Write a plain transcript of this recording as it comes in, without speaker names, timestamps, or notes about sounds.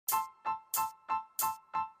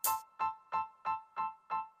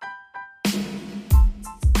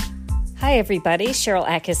Hi, everybody. Cheryl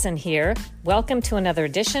Atkinson here. Welcome to another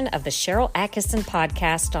edition of the Cheryl Atkinson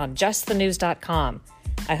podcast on justthenews.com.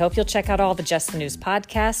 I hope you'll check out all the Just the News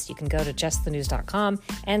podcasts. You can go to justthenews.com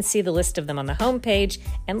and see the list of them on the homepage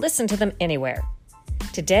and listen to them anywhere.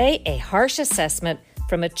 Today, a harsh assessment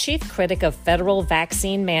from a chief critic of federal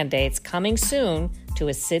vaccine mandates coming soon to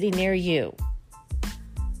a city near you.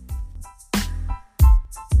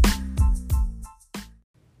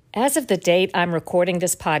 As of the date I'm recording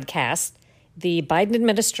this podcast, the Biden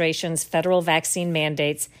administration's federal vaccine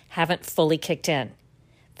mandates haven't fully kicked in.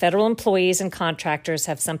 Federal employees and contractors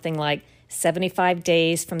have something like 75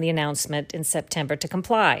 days from the announcement in September to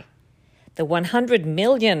comply. The 100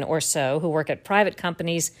 million or so who work at private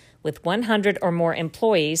companies with 100 or more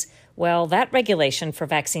employees, well, that regulation for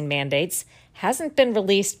vaccine mandates hasn't been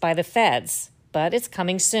released by the feds, but it's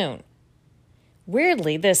coming soon.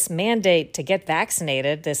 Weirdly, this mandate to get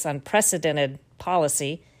vaccinated, this unprecedented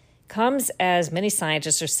policy, comes as many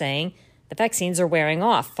scientists are saying the vaccines are wearing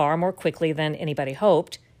off far more quickly than anybody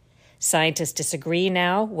hoped. Scientists disagree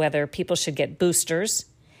now whether people should get boosters,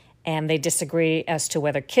 and they disagree as to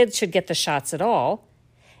whether kids should get the shots at all.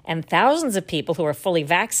 And thousands of people who are fully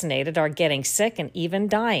vaccinated are getting sick and even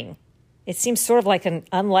dying. It seems sort of like an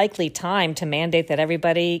unlikely time to mandate that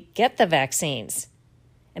everybody get the vaccines.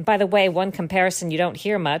 And by the way, one comparison you don't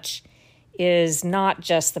hear much is not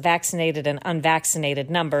just the vaccinated and unvaccinated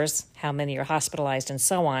numbers, how many are hospitalized and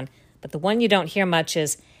so on, but the one you don't hear much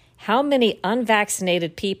is how many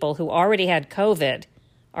unvaccinated people who already had COVID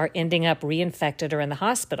are ending up reinfected or in the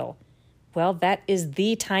hospital. Well, that is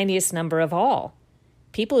the tiniest number of all.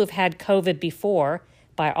 People who've had COVID before,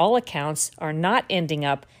 by all accounts, are not ending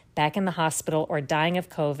up back in the hospital or dying of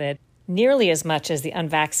COVID nearly as much as the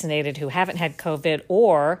unvaccinated who haven't had COVID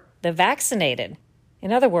or the vaccinated.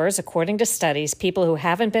 In other words, according to studies, people who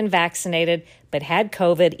haven't been vaccinated but had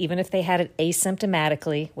COVID, even if they had it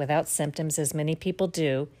asymptomatically, without symptoms as many people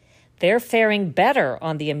do, they're faring better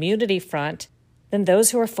on the immunity front than those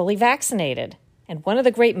who are fully vaccinated. And one of the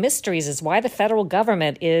great mysteries is why the federal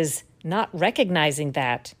government is not recognizing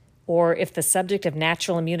that. Or if the subject of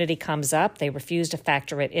natural immunity comes up, they refuse to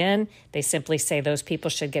factor it in. They simply say those people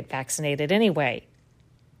should get vaccinated anyway.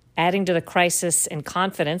 Adding to the crisis in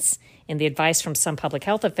confidence in the advice from some public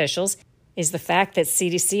health officials is the fact that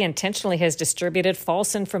CDC intentionally has distributed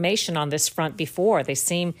false information on this front before. They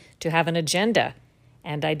seem to have an agenda.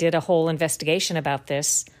 And I did a whole investigation about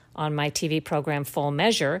this on my TV program Full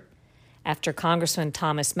Measure after Congressman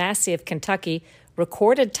Thomas Massie of Kentucky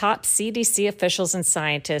recorded top CDC officials and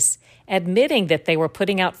scientists admitting that they were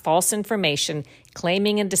putting out false information,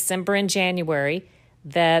 claiming in December and January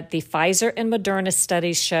that the Pfizer and Moderna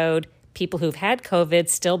studies showed people who've had COVID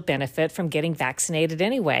still benefit from getting vaccinated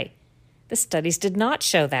anyway. The studies did not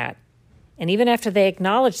show that. And even after they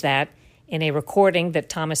acknowledged that in a recording that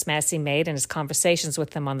Thomas Massie made in his conversations with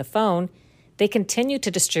them on the phone, they continue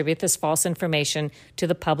to distribute this false information to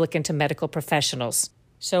the public and to medical professionals.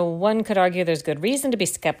 So one could argue there's good reason to be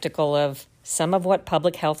skeptical of some of what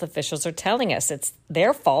public health officials are telling us. It's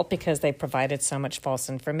their fault because they provided so much false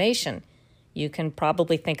information. You can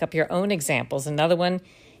probably think up your own examples. Another one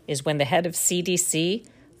is when the head of CDC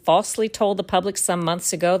falsely told the public some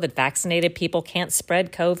months ago that vaccinated people can't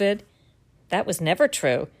spread COVID. That was never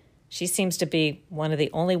true. She seems to be one of the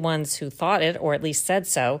only ones who thought it, or at least said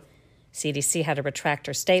so. CDC had to retract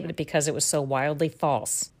her statement because it was so wildly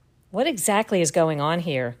false. What exactly is going on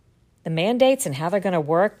here? The mandates and how they're going to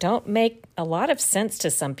work don't make a lot of sense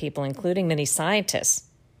to some people, including many scientists.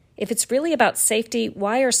 If it's really about safety,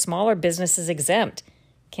 why are smaller businesses exempt?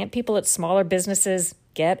 Can't people at smaller businesses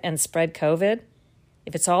get and spread COVID?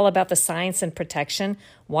 If it's all about the science and protection,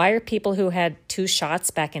 why are people who had 2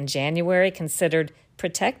 shots back in January considered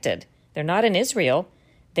protected? They're not in Israel.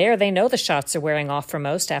 There, they know the shots are wearing off for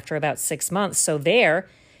most after about 6 months. So there,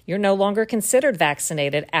 you're no longer considered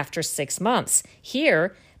vaccinated after 6 months.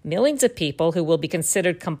 Here, millions of people who will be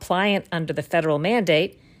considered compliant under the federal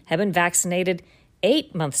mandate have been vaccinated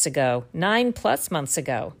 8 months ago, 9+ months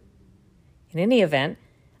ago. In any event,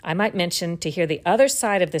 I might mention to hear the other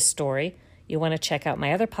side of this story, you want to check out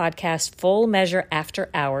my other podcast, Full Measure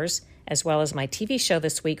After Hours, as well as my TV show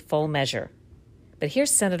this week, Full Measure. But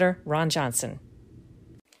here's Senator Ron Johnson.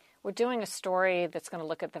 We're doing a story that's going to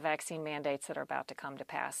look at the vaccine mandates that are about to come to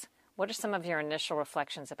pass. What are some of your initial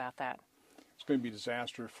reflections about that? It's going to be a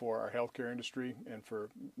disaster for our healthcare industry and for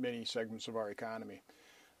many segments of our economy.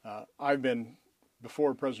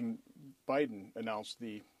 Before President Biden announced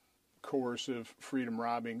the coercive,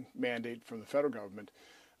 freedom-robbing mandate from the federal government,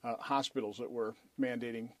 hospitals that were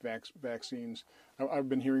mandating vaccines, I've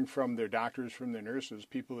been hearing from their doctors, from their nurses,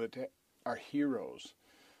 people that are heroes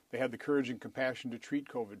They had the courage and compassion to treat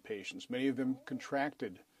COVID patients. Many of them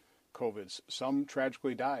contracted COVID. Some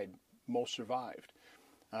tragically died. Most survived.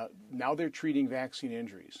 Now they're treating vaccine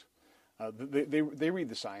injuries. They read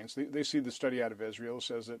the science. They see the study out of Israel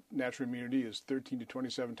says that natural immunity is 13 to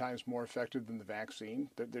 27 times more effective than the vaccine.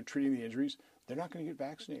 They're treating the injuries. They're not going to get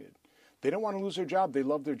vaccinated. They don't want to lose their job. They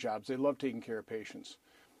love their jobs. They love taking care of patients.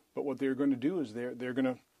 But what they're going to do is they're going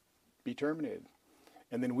to be terminated.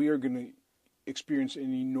 And then we are going to experience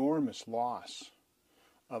an enormous loss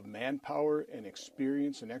of manpower and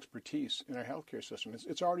experience and expertise in our healthcare system.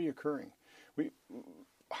 It's already occurring.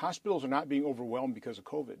 Hospitals are not being overwhelmed because of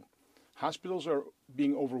COVID. Hospitals are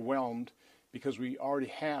being overwhelmed because we already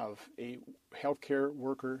have a healthcare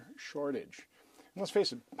worker shortage. And let's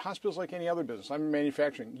face it, hospitals like any other business, I'm in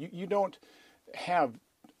manufacturing, you don't have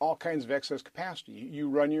all kinds of excess capacity. You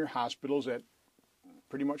run your hospitals at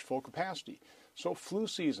pretty much full capacity. So flu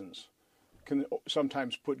seasons can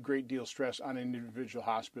sometimes put great deal of stress on an individual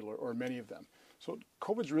hospital or many of them. So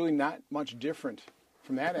COVID's really not much different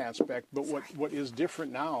from that aspect, but what is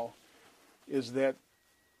different now is that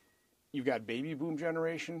you've got baby boom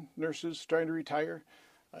generation nurses starting to retire.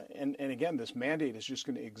 And again, this mandate is just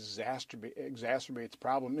going to exacerbate the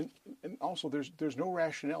problem. And also, there's no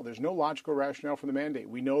rationale. There's no logical rationale for the mandate.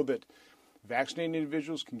 We know that vaccinated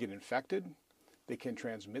individuals can get infected. They can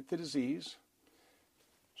transmit the disease.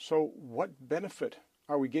 So what benefit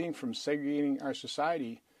are we getting from segregating our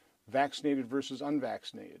society, vaccinated versus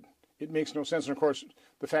unvaccinated? It makes no sense. And of course,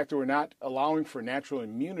 the fact that we're not allowing for natural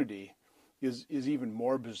immunity is even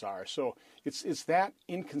more bizarre. So it's that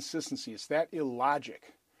inconsistency, it's that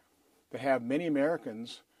illogic that have many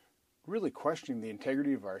Americans really questioning the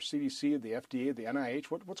integrity of our CDC, the FDA, the NIH.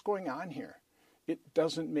 What's going on here? It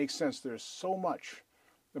doesn't make sense. There's so much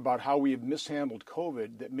about how we have mishandled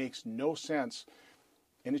COVID that makes no sense,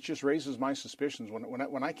 and it just raises my suspicions.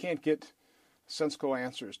 When I can't get sensible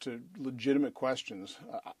answers to legitimate questions,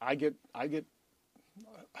 I get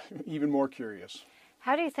even more curious.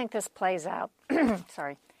 How do you think this plays out?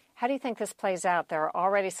 Sorry. How do you think this plays out? There are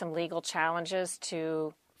already some legal challenges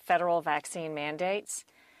to federal vaccine mandates.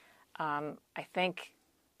 I think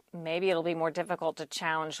maybe it'll be more difficult to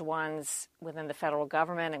challenge ones within the federal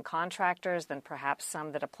government and contractors than perhaps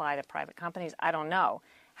some that apply to private companies. I don't know.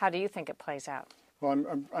 How do you think it plays out?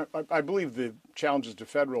 Well, I believe the challenges to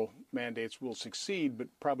federal mandates will succeed, but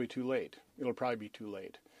probably too late. It'll probably be too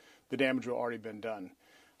late. The damage will already been done.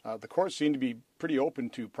 The courts seem to be pretty open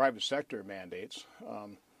to private sector mandates.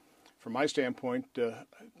 From my standpoint,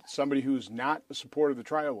 somebody who's not a supporter of the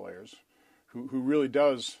trial lawyers, who really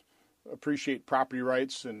does appreciate property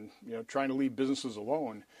rights and trying to leave businesses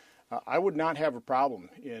alone, I would not have a problem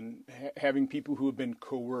in having people who have been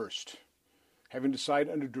coerced, having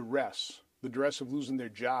decided under duress, the duress of losing their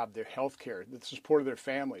job, their health care, the support of their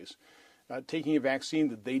families, taking a vaccine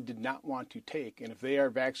that they did not want to take. And if they are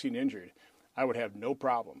vaccine injured, I would have no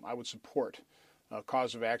problem. I would support a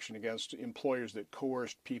cause of action against employers that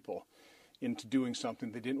coerced people into doing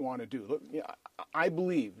something they didn't want to do. Look, I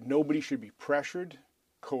believe nobody should be pressured,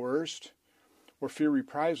 coerced, or fear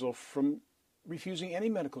reprisal from refusing any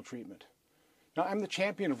medical treatment. Now, I'm the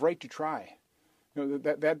champion of right to try.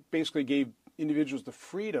 That basically gave individuals the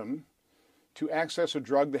freedom to access a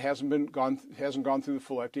drug that hasn't gone through the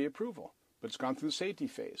full FDA approval, but it's gone through the safety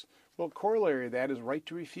phase. Well, corollary of that is right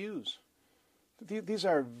to refuse. These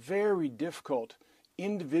are very difficult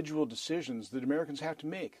individual decisions that Americans have to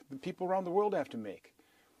make, that people around the world have to make.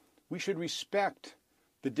 We should respect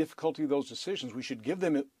the difficulty of those decisions. We should give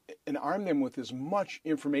them and arm them with as much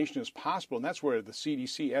information as possible. And that's where the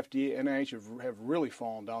CDC, FDA, NIH have really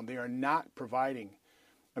fallen down. They are not providing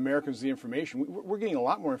Americans the information. We're getting a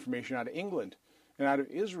lot more information out of England and out of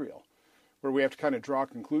Israel, where we have to kind of draw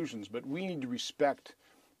conclusions. But we need to respect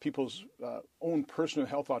people's own personal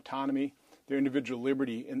health autonomy, their individual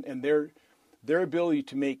liberty, and their ability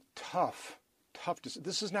to make tough decisions.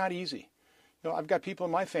 This is not easy. I've got people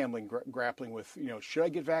in my family grappling with, should I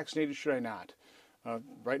get vaccinated, should I not?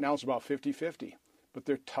 Right now it's about 50-50. But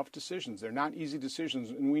they're tough decisions. They're not easy decisions,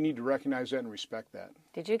 and we need to recognize that and respect that.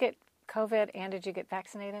 Did you get COVID and did you get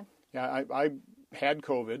vaccinated? Yeah, I had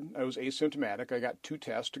COVID. I was asymptomatic. I got 2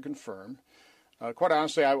 tests to confirm. Quite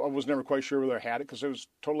honestly, I was never quite sure whether I had it because I was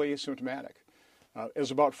totally asymptomatic.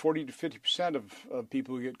 As about 40 to 50% of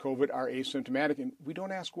people who get COVID are asymptomatic, and we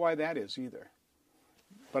don't ask why that is either.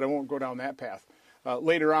 But I won't go down that path.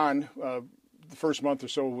 Later on, the first month or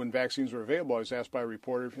so when vaccines were available, I was asked by a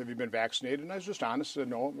reporter, have you been vaccinated? And I was just honest, said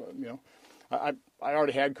no. I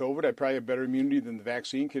already had COVID. I probably have better immunity than the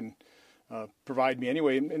vaccine can provide me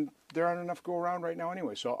anyway, and there aren't enough to go around right now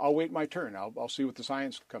anyway. So I'll wait my turn. I'll see what the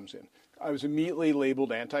science comes in. I was immediately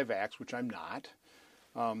labeled anti-vax, which I'm not.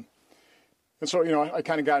 And so, I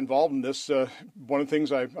kind of got involved in this. One of the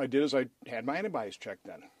things I did is I had my antibodies checked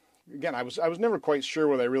then. Again, I was never quite sure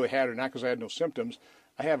whether I really had it or not because I had no symptoms.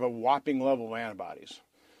 I have a whopping level of antibodies.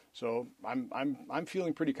 So I'm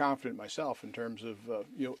feeling pretty confident myself in terms of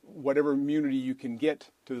whatever immunity you can get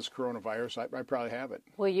to this coronavirus, I probably have it.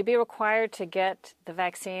 Will you be required to get the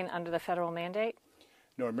vaccine under the federal mandate?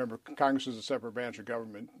 No, remember, Congress is a separate branch of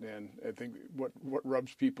government, and I think what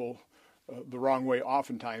rubs people the wrong way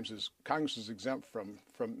oftentimes is Congress is exempt from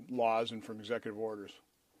laws and from executive orders.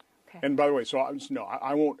 Okay. And by the way, so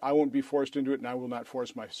I won't be forced into it, and I will not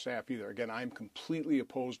force my staff either. Again, I'm completely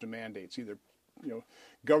opposed to mandates, either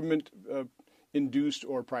government induced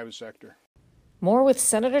or private sector. More with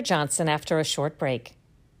Senator Johnson after a short break.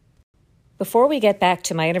 Before we get back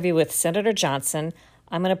to my interview with Senator Johnson,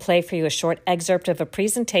 I'm going to play for you a short excerpt of a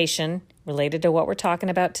presentation related to what we're talking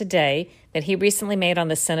about today that he recently made on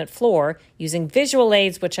the Senate floor using visual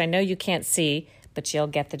aids, which I know you can't see, but you'll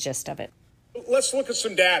get the gist of it. Let's look at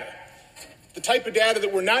some data, the type of data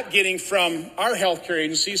that we're not getting from our healthcare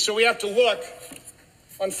agencies. So we have to look,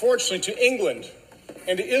 unfortunately, to England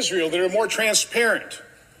and to Israel that are more transparent.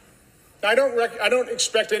 Now, I don't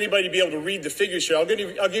expect anybody to be able to read the figures here. I'll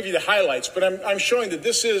give you the highlights, but I'm showing that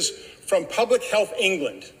this is from Public Health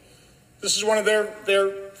England. This is one of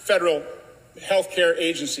their federal healthcare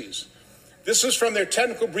agencies. This is from their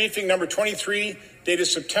technical briefing number 23, dated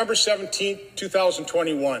September 17,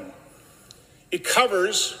 2021. It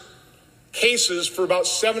covers cases for about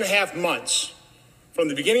 7.5 months, from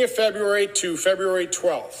the beginning of February to February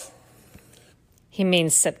 12th. He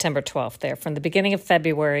means September 12th there, from the beginning of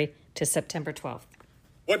February to September 12th.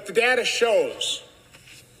 What the data shows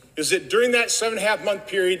is that during that 7.5-month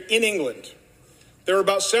period in England, there were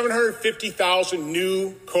about 750,000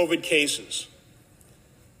 new COVID cases.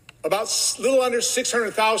 About a little under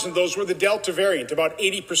 600,000 of those were the Delta variant, about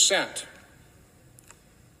 80%.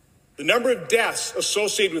 The number of deaths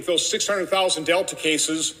associated with those 600,000 Delta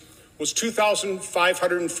cases was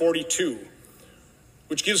 2,542,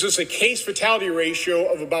 which gives us a case fatality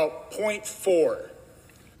ratio of about 0.4.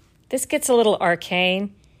 This gets a little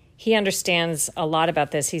arcane. He understands a lot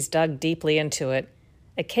about this. He's dug deeply into it.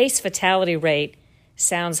 A case fatality rate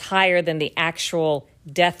sounds higher than the actual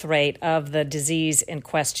death rate of the disease in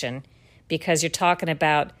question, because you're talking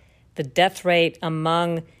about the death rate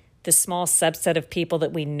among the small subset of people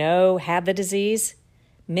that we know have the disease.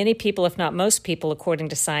 Many people, if not most people, according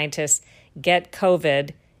to scientists, get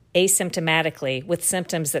COVID asymptomatically with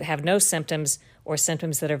symptoms that have no symptoms or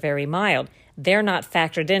symptoms that are very mild. They're not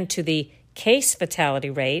factored into the case fatality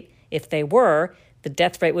rate. If they were, the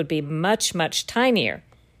death rate would be much, much tinier.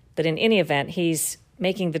 But in any event, he's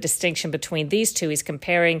making the distinction between these two. He's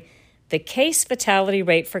comparing the case fatality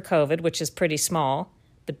rate for COVID, which is pretty small,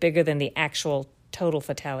 but bigger than the actual total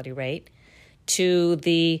fatality rate, to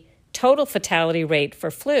the total fatality rate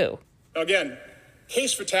for flu. Again,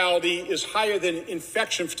 case fatality is higher than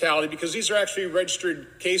infection fatality because these are actually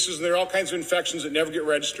registered cases, and there are all kinds of infections that never get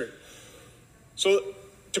registered. So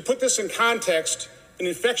to put this in context, an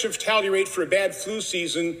infection fatality rate for a bad flu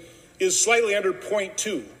season is slightly under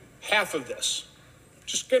 0.2, half of this.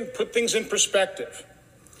 Just going to put things in perspective.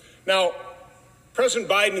 Now,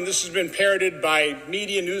 President Biden, and this has been parroted by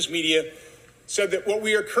media, news media, said that what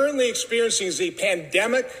we are currently experiencing is a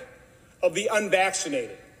pandemic of the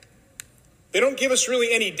unvaccinated. They don't give us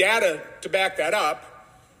really any data to back that up.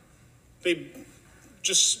 They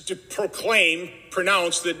just to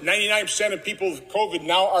pronounce that 99% of people with COVID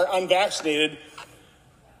now are unvaccinated,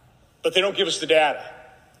 but they don't give us the data.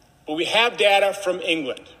 But we have data from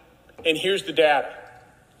England, and here's the data.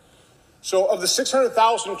 So of the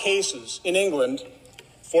 600,000 cases in England,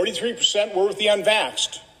 43% were with the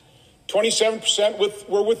unvaxxed, 27%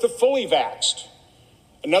 were with the fully vaxxed,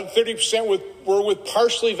 another 30% were with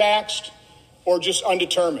partially vaxxed or just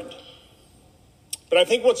undetermined. But I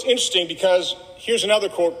think what's interesting, because here's another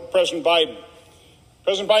quote from President Biden.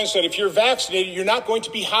 President Biden said, if you're vaccinated, you're not going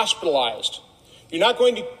to be hospitalized. You're not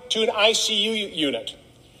going to an ICU unit.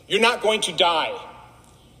 You're not going to die.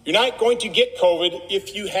 You're not going to get COVID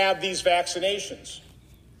if you have these vaccinations.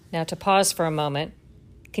 Now, to pause for a moment,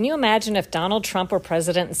 can you imagine if Donald Trump were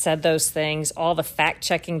president and said those things, all the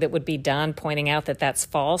fact-checking that would be done pointing out that that's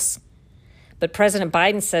false? But President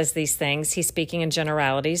Biden says these things. He's speaking in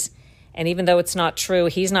generalities. And even though it's not true,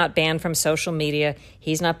 he's not banned from social media.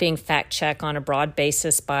 He's not being fact-checked on a broad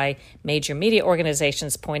basis by major media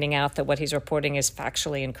organizations pointing out that what he's reporting is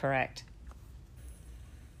factually incorrect.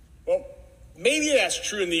 Well, Maybe that's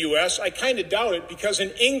true in the U.S. I kind of doubt it, because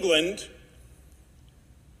in England,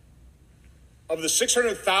 of the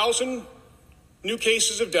 600,000 new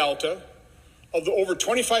cases of Delta, of the over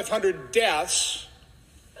 2,500 deaths,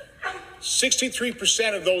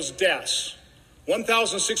 63% of those deaths,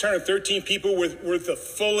 1,613 people were with the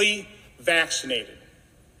fully vaccinated.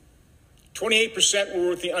 28% were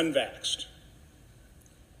with the unvaxxed.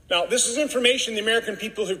 Now, this is information the American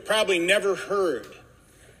people have probably never heard.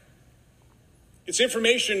 It's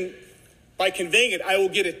information, by conveying it, I will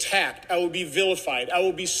get attacked, I will be vilified, I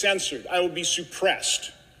will be censored, I will be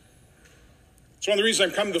suppressed. It's one of the reasons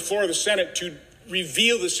I'm coming to the floor of the Senate, to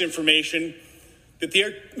reveal this information that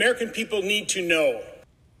the American people need to know.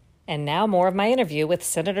 And now more of my interview with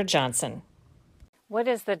Senator Johnson. What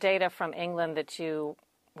is the data from England that you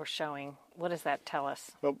were showing? What does that tell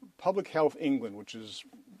us? Well, Public Health England, which is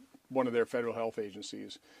one of their federal health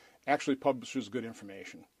agencies, actually publishes good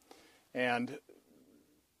information. And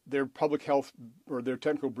their public health, or their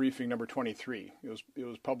technical briefing number 23, it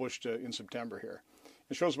was published in September here.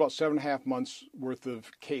 It shows about 7.5 months worth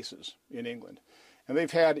of cases in England. And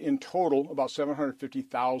they've had in total about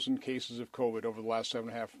 750,000 cases of COVID over the last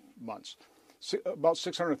 7.5 months. About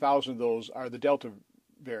 600,000 of those are the Delta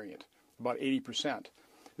variant, about 80%.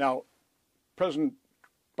 Now, President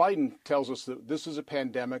Biden tells us that this is a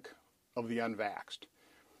pandemic of the unvaxxed.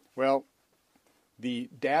 Well, the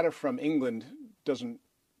data from England doesn't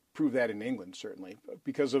prove that in England, certainly,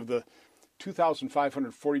 because of the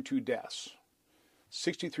 2,542 deaths.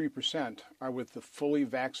 63% are with the fully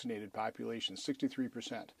vaccinated population,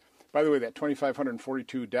 63%. By the way, that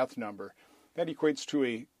 2,542 death number, that equates to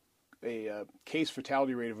a case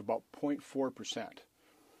fatality rate of about 0.4%.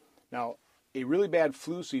 Now, a really bad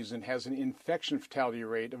flu season has an infection fatality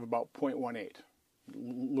rate of about 0.18, a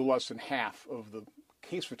little less than half of the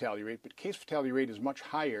case fatality rate, but case fatality rate is much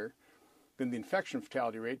higher than the infection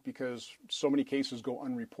fatality rate because so many cases go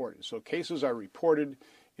unreported. So cases are reported,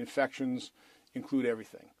 infections include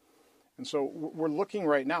everything. And so we're looking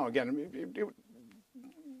right now, again,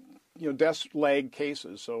 deaths lag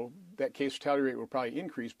cases, so that case fatality rate will probably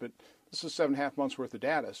increase, but this is 7.5 months worth of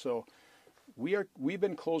data. So we've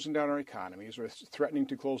been closing down our economies, or threatening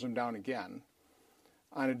to close them down again,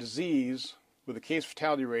 on a disease with a case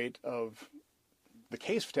fatality rate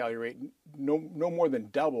no more than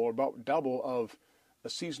double, or about double of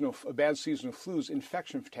a bad seasonal flu's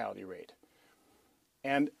infection fatality rate.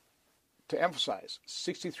 And to emphasize,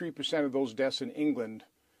 63% of those deaths in England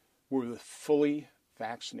were with fully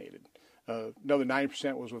vaccinated. Another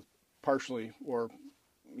 9% was with partially or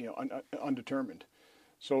undetermined.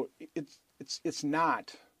 So it's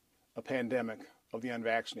not a pandemic of the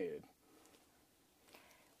unvaccinated.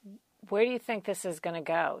 Where do you think this is going to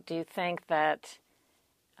go? Do you think that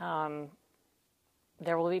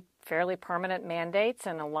there will be fairly permanent mandates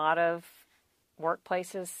in a lot of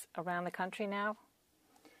workplaces around the country now?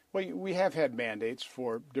 Well, we have had mandates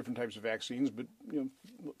for different types of vaccines, but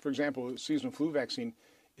for example, the seasonal flu vaccine,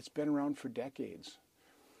 it's been around for decades.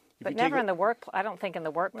 But never in the work. I don't think in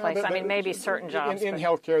the workplace. Well, maybe certain jobs. In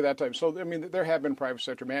healthcare, that type. So, there have been private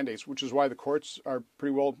sector mandates, which is why the courts are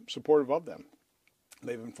pretty well supportive of them.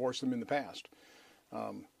 They've enforced them in the past.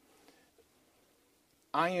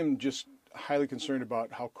 I am just highly concerned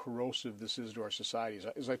about how corrosive this is to our societies.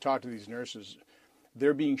 As I talk to these nurses,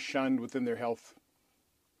 they're being shunned within their health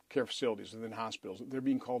care facilities, within hospitals. They're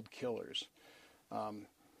being called killers. I'm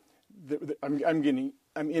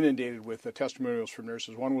inundated with testimonials from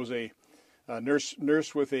nurses. One was a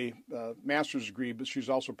nurse with a master's degree, but she's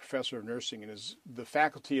also a professor of nursing. And as the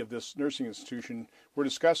faculty of this nursing institution were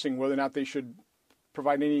discussing whether or not they should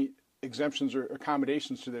provide any exemptions or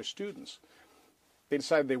accommodations to their students, they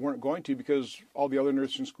decided they weren't going to, because all the other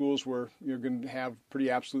nursing schools were going to have pretty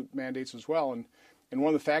absolute mandates as well. And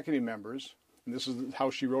one of the faculty members, and this is how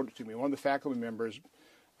she wrote it to me, one of the faculty members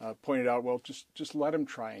pointed out, well, just let him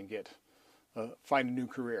try and find a new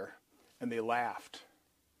career. And they laughed.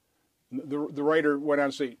 The writer went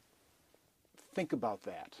on to say, think about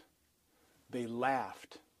that. They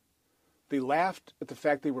laughed. They laughed at the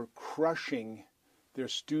fact they were crushing their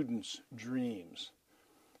students' dreams.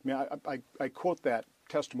 I quote that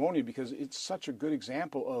testimony because it's such a good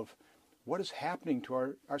example of what is happening to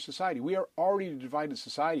our society. We are already a divided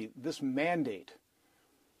society. This mandate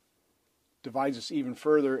divides us even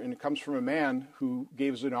further, and it comes from a man who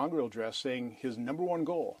gave his inaugural address saying his number one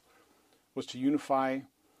goal was to unify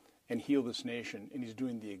and heal this nation, and he's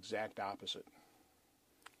doing the exact opposite.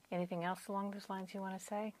 Anything else along those lines you want to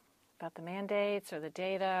say about the mandates or the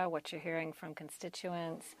data, what you're hearing from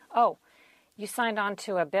constituents? Oh, you signed on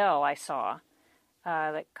to a bill I saw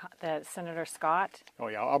that Senator Scott. Oh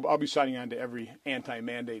yeah, I'll be signing on to every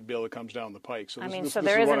anti-mandate bill that comes down the pike. So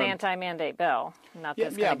there is an anti-mandate bill, not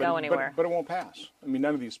that's going to go anywhere. But it won't pass. I mean,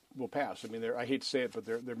 none of these will pass. I mean, I hate to say it, but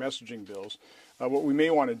they're messaging bills. What we may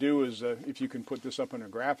want to do is, if you can put this up on a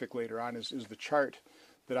graphic later on, is the chart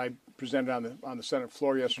that I presented on the Senate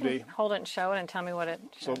floor yesterday. Hold it and show it and tell me what it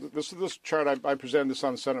shows. So this chart, I presented this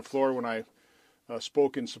on the Senate floor when I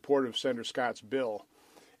spoke in support of Senator Scott's bill.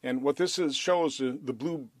 And what this shows, the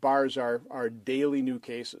blue bars are daily new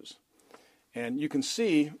cases. And you can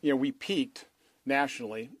see, we peaked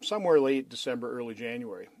nationally somewhere late December, early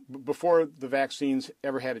January, before the vaccines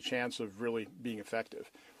ever had a chance of really being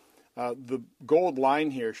effective. The gold line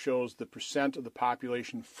here shows the percent of the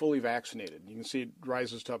population fully vaccinated. You can see it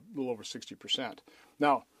rises to a little over 60%.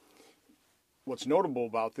 Now, what's notable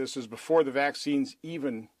about this is before the vaccines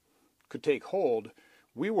even could take hold,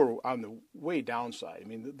 we were on the way downside. I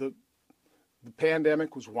mean, the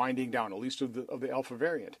pandemic was winding down, at least of the Alpha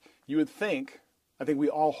variant. You would think, I think we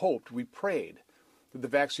all hoped, we prayed, that the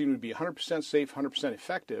vaccine would be 100% safe, 100%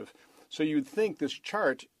 effective. So you would think this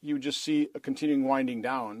chart, you would just see a continuing winding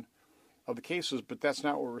down of the cases, but that's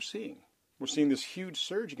not what we're seeing. We're seeing this huge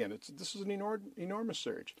surge again. This is an enormous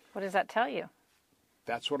surge. What does that tell you?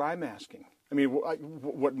 That's what I'm asking. I mean,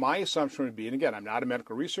 what my assumption would be, and again, I'm not a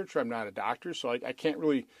medical researcher, I'm not a doctor, so I can't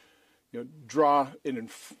really draw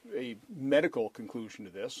a medical conclusion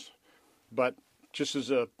to this. But just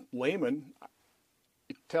as a layman,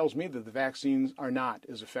 it tells me that the vaccines are not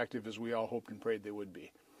as effective as we all hoped and prayed they would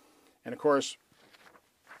be. And of course,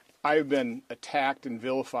 I've been attacked and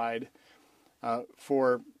vilified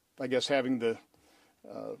for, I guess, having the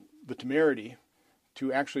temerity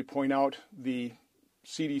to actually point out the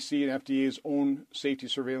CDC and FDA's own safety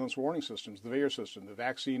surveillance warning systems, the VAERS system, the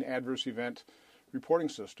Vaccine Adverse Event Reporting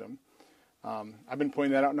System. I've been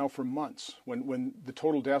pointing that out now for months. When the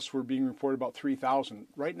total deaths were being reported about 3,000.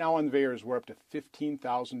 Right now on the VAERS, we're up to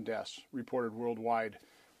 15,000 deaths reported worldwide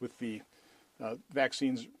with the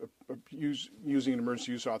vaccines using an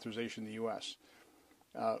emergency use authorization in the U.S.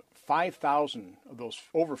 5,000 of those,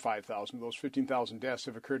 over 5,000 of those 15,000 deaths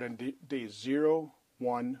have occurred on days 0,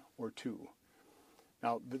 1, or 2.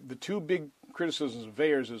 Now, the two big criticisms of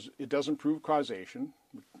VAERS is it doesn't prove causation,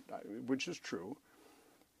 which is true,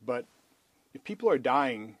 but if people are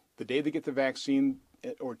dying the day they get the vaccine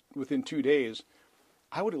or within 2 days,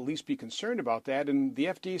 I would at least be concerned about that, and the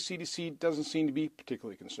FDA CDC doesn't seem to be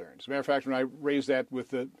particularly concerned. As a matter of fact, when I raised that with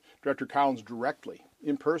Director Collins directly,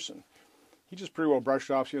 in person, he just pretty well brushed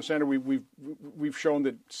it off. Senator, we've shown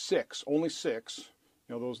that only six,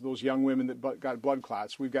 those young women that got blood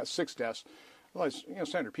clots, we've got 6 deaths. Well,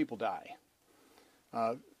 Senator, people die.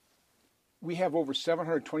 We have over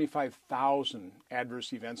 725,000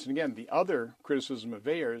 adverse events. And again, the other criticism of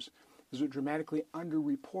VAERS is it dramatically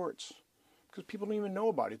underreports because people don't even know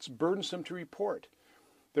about it. It's burdensome to report.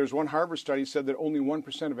 There's one Harvard study said that only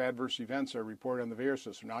 1% of adverse events are reported on the VAERS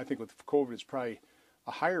system. Now, I think with COVID, it's probably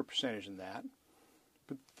a higher percentage than that.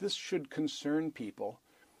 But this should concern people.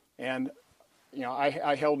 And,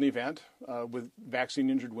 I held an event with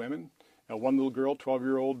vaccine-injured women. One little girl,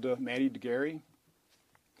 12-year-old Maddie DeGarry,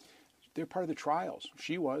 they're part of the trials.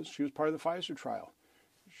 She was part of the Pfizer trial.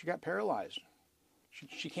 She got paralyzed.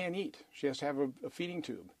 She can't eat. She has to have a feeding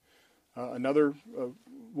tube. Another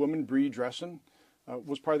woman, Bree Dressen,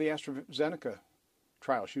 was part of the AstraZeneca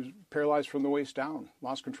trial. She was paralyzed from the waist down,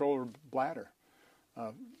 lost control of her bladder.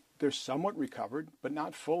 They're somewhat recovered, but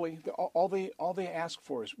not fully. All they ask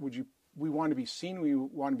for is, we want to be seen, we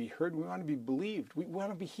want to be heard, we want to be believed, we want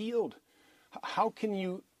to be healed. How can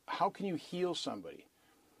you heal somebody?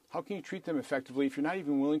 How can you treat them effectively if you're not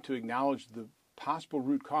even willing to acknowledge the possible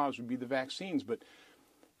root cause would be the vaccines? But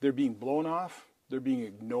they're being blown off, they're being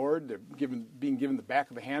ignored, they're being given the back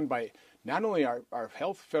of the hand by not only our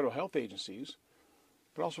federal health agencies,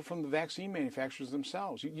 but also from the vaccine manufacturers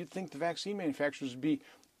themselves. You'd think the vaccine manufacturers would be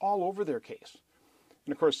all over their case.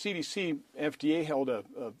 And of course, CDC, FDA held a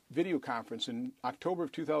video conference in October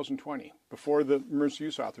of 2020 before the emergency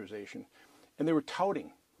use authorization, and they were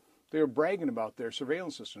touting. They were bragging about their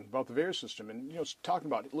surveillance system, about the VAERS system, and talking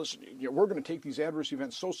about, listen, we're going to take these adverse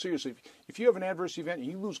events so seriously. If you have an adverse event and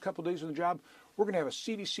you lose a couple of days on the job, we're going to have a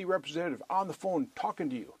CDC representative on the phone talking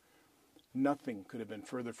to you. Nothing could have been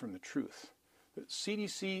further from the truth. The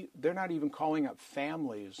CDC, they're not even calling up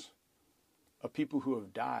families of people who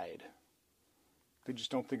have died. They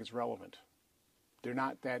just don't think it's relevant. They're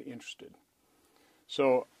not that interested.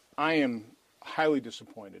 So I am highly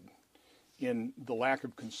disappointed in the lack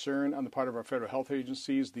of concern on the part of our federal health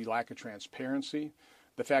agencies, the lack of transparency,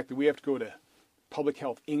 the fact that we have to go to Public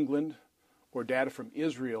Health England or data from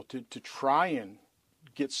Israel to try and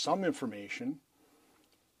get some information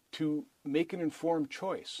to make an informed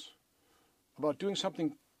choice about doing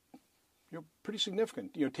something pretty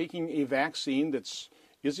significant. Taking a vaccine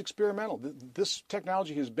is experimental. This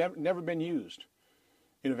technology has never been used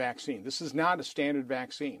in a vaccine. This is not a standard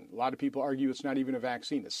vaccine. A lot of people argue it's not even a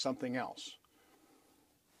vaccine. It's something else.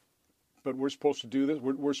 But we're supposed to do this.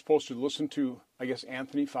 We're supposed to listen to, I guess,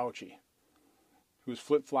 Anthony Fauci, who's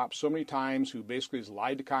flip-flopped so many times, who basically has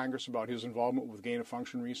lied to Congress about his involvement with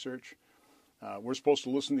gain-of-function research. We're supposed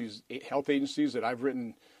to listen to these health agencies that I've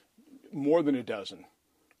written more than a dozen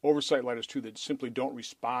oversight letters to that simply don't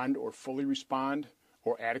respond or fully respond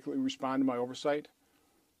or adequately respond to my oversight.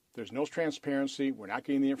 There's no transparency. We're not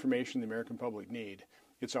getting the information the American public need.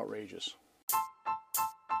 It's outrageous.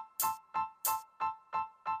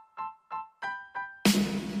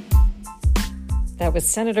 That was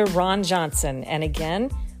Senator Ron Johnson. And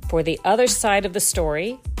again, for the other side of the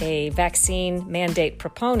story, a vaccine mandate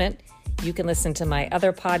proponent, you can listen to my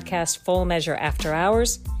other podcast, Full Measure After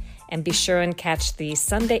Hours, and be sure and catch the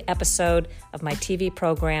Sunday episode of my TV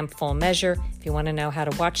program, Full Measure. If you want to know how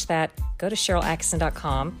to watch that, go to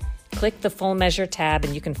SherylAtkinson.com, click the Full Measure tab,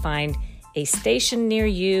 and you can find a station near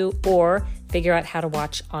you or figure out how to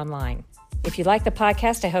watch online. If you like the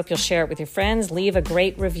podcast, I hope you'll share it with your friends, leave a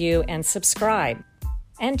great review, and subscribe.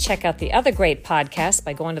 And check out the other great podcasts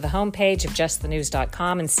by going to the homepage of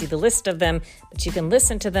justthenews.com and see the list of them, but you can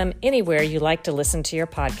listen to them anywhere you like to listen to your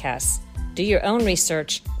podcasts. Do your own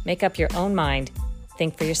research, make up your own mind,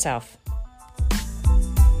 think for yourself.